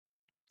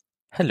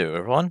Hello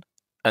everyone,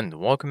 and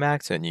welcome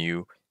back to a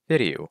new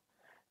video.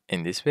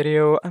 In this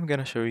video, I'm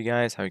gonna show you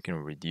guys how you can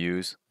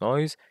reduce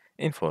noise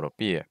in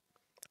Photopea.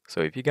 So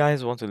if you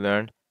guys want to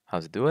learn how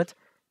to do it,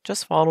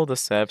 just follow the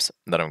steps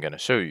that I'm gonna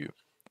show you.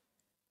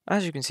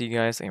 As you can see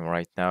guys, I'm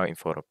right now in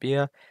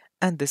Photopea,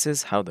 and this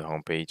is how the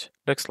homepage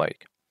looks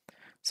like.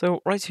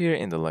 So right here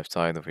in the left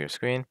side of your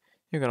screen,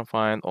 you're gonna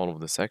find all of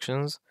the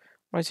sections.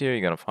 Right here,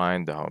 you're gonna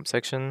find the home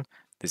section,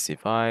 this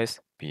device,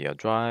 Pia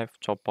Drive,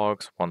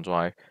 Dropbox,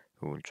 OneDrive,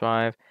 Google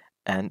Drive,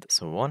 and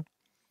so on.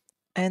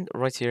 And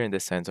right here in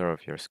the center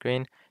of your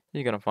screen,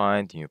 you're gonna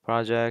find new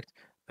project,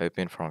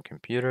 open from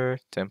computer,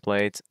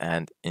 templates,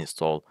 and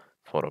install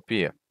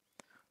Photopea.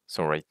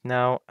 So right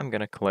now, I'm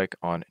gonna click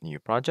on new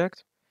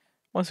project.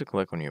 Once you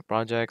click on new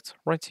project,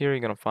 right here, you're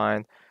gonna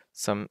find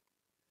some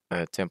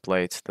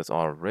templates that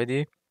are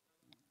ready.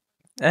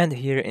 And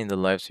here in the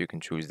left, you can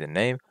choose the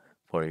name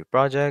for your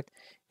project.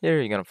 Here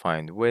you're gonna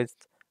find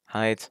width,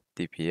 height,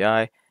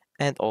 DPI,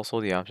 and also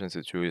the option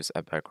to choose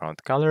a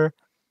background color.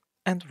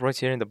 And right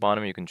here in the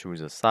bottom, you can choose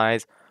a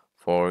size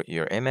for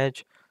your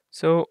image.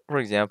 So for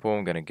example,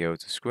 I'm gonna go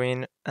to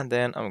screen and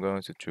then I'm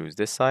going to choose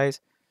this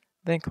size,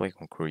 then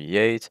click on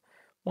create.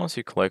 Once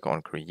you click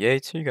on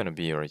create, you're gonna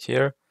be right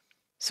here.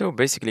 So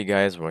basically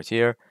guys, right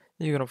here,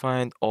 you're gonna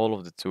find all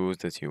of the tools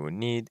that you will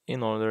need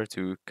in order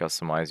to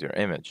customize your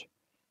image.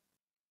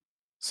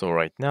 So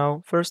right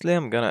now, firstly,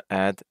 I'm gonna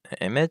add an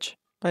image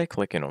by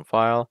clicking on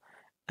file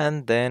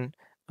and then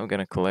I'm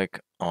gonna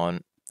click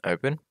on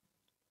open.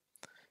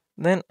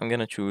 Then I'm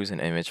gonna choose an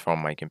image from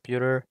my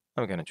computer.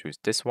 I'm gonna choose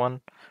this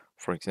one,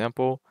 for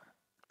example.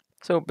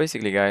 So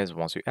basically, guys,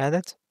 once you add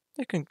it,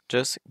 you can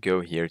just go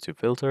here to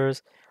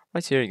filters.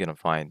 Right here, you're gonna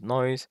find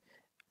noise.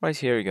 Right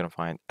here, you're gonna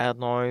find add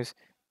noise,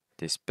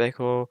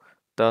 speckle,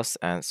 dust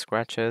and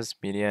scratches,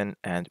 median,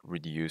 and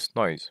reduce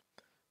noise.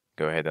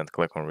 Go ahead and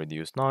click on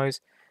reduce noise.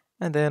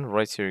 And then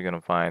right here, you're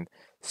gonna find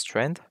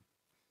strength.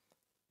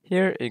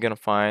 Here, you're gonna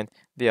find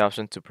the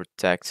option to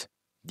protect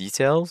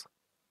details.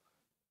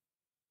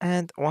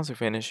 And once you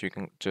finish, you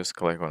can just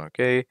click on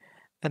OK.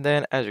 And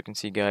then as you can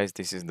see, guys,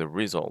 this is the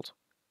result.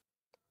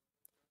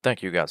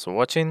 Thank you guys for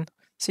watching.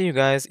 See you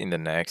guys in the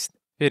next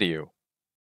video.